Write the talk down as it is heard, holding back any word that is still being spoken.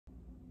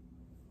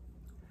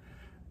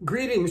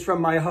Greetings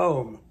from my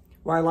home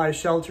while I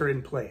shelter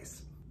in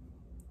place.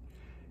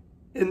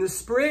 In the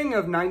spring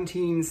of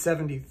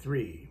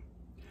 1973,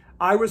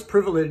 I was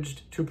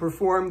privileged to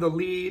perform the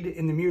lead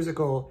in the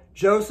musical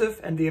Joseph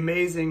and the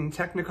Amazing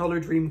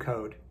Technicolor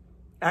Dreamcoat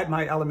at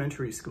my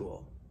elementary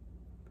school.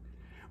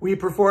 We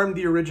performed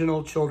the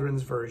original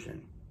children's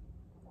version.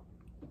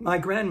 My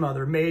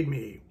grandmother made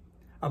me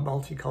a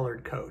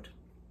multicolored coat.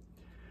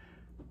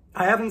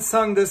 I haven't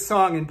sung this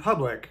song in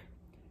public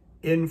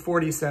in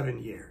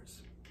 47 years.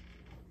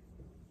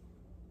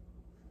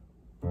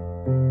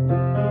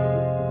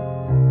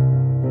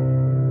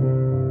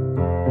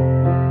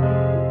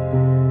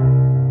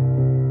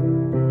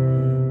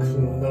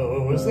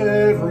 Close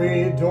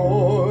every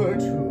door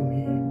to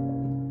me,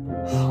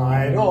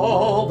 hide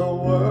all the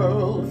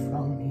world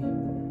from me,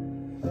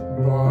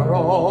 bar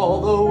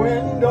all the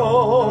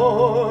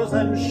windows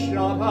and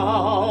shut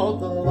out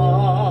the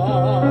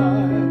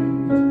light.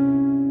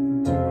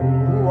 Do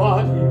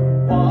what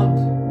you want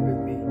with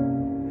me,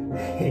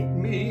 hate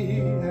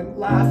me and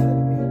laugh at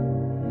me,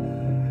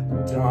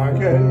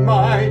 darken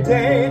my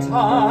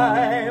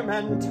daytime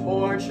and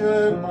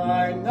torture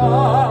my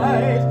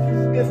night.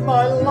 If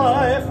my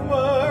life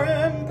were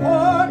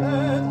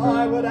important,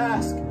 I would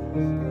ask,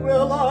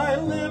 will I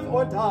live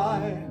or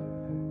die?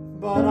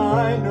 But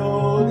I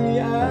know the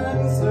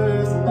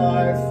answers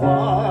lie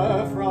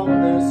far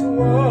from this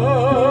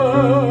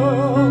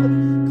world.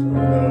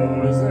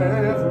 Close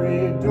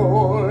every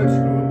door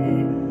to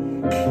me,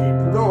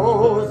 keep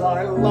those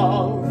I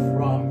love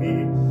from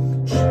me.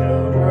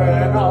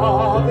 Children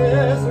of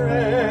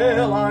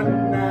Israel are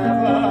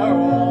never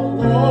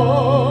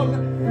alone,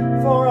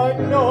 for I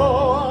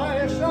know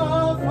I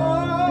shall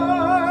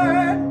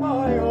find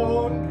my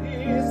own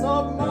peace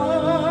of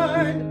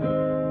mind,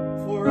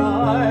 for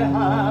I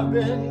have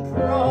been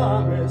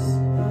promised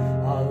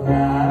a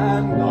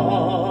land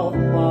of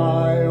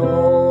my own.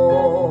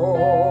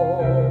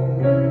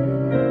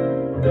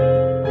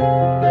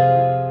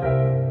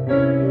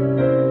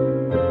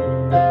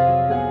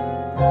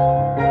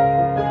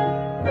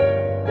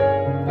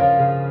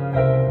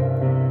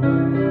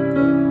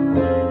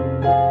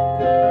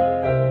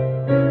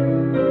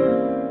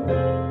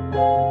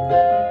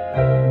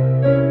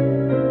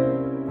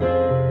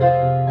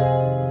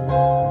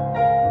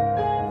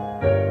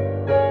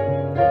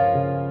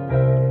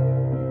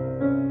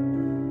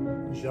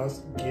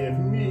 Just give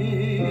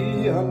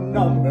me a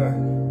number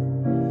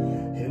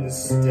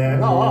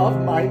instead of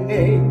my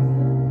name.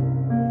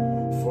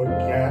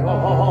 Forget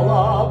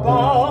all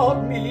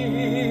about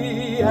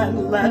me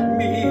and let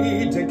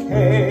me